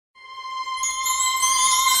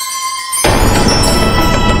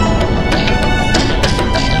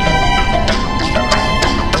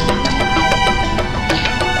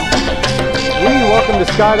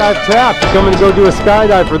to Skydive Taft. Coming to go do a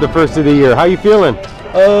skydive for the first of the year. How you feeling?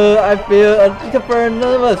 I feel a little very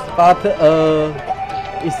nervous, but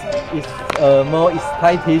it's more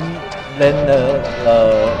exciting than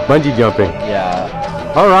bungee jumping. Yeah.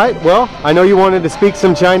 All right. Well, I know you wanted to speak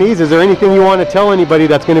some Chinese. Is there anything you want to tell anybody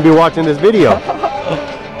that's going to be watching this video?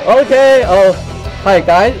 Okay. Hi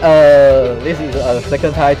guys. This is the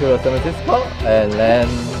second time to San Francisco, and then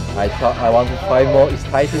I want to try more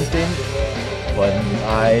exciting things when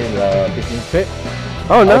the business trip.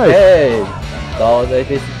 Oh, nice. Okay. So this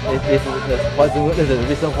is the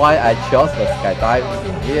reason why I chose the skydive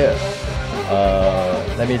in here.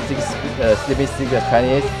 Let me speak the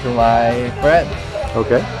Chinese to my friend.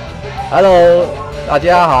 Okay. Hello， 大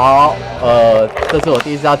家好。这是我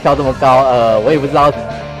第一次要跳这么高，我也不知道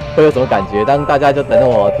会有什么感觉，但大家就等着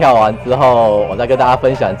我跳完之后，我再跟大家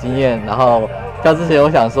分享经验。然后跳之前，我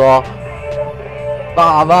想说，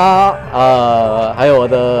爸妈，还有我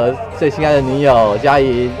的最心爱的女友佳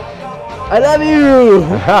怡 ，I love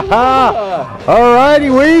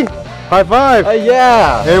you。Alrighty, we high five.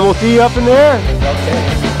 Yeah. And we'll see you up in there. Okay.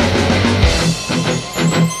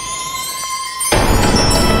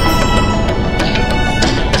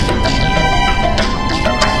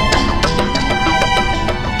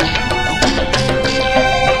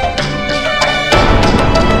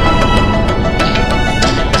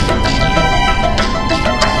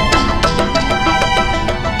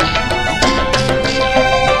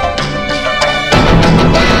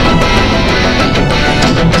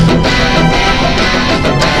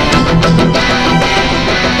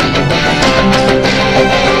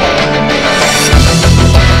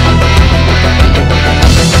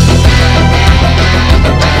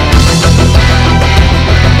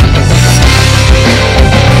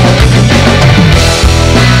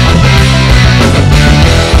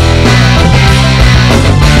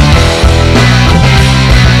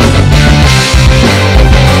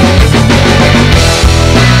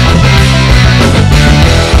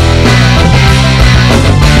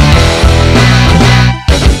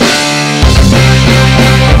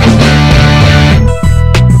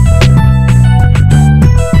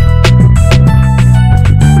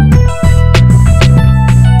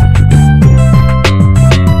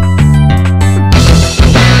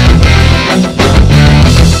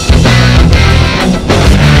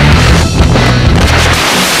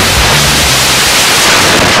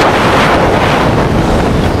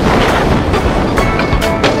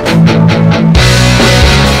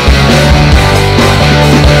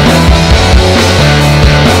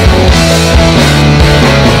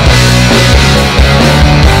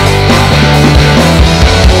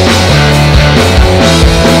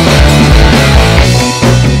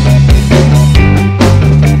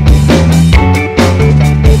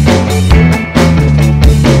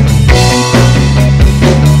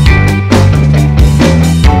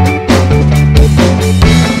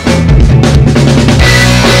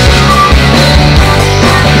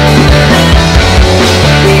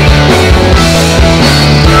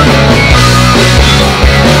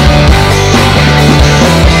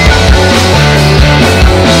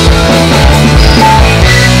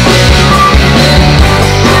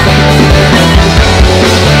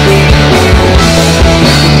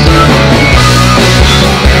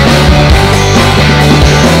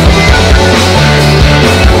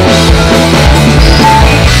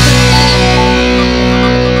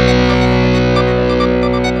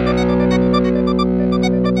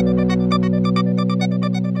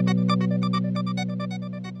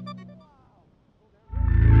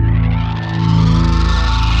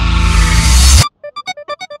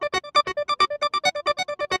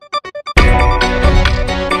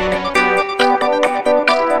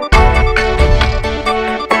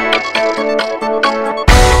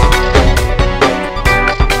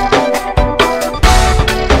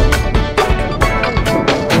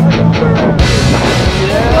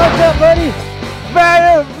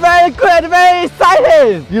 Very good, very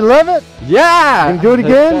exciting. You love it? Yeah. Can you do it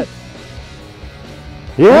again?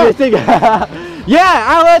 Yeah. Yeah,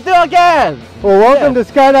 I will do again. Well, welcome to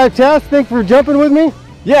Skydive Taft. Thanks for jumping with me.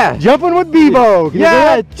 Yeah. Jumping with Bebo.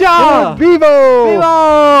 Yeah, jump. Bebo.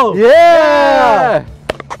 Bebo. Yeah.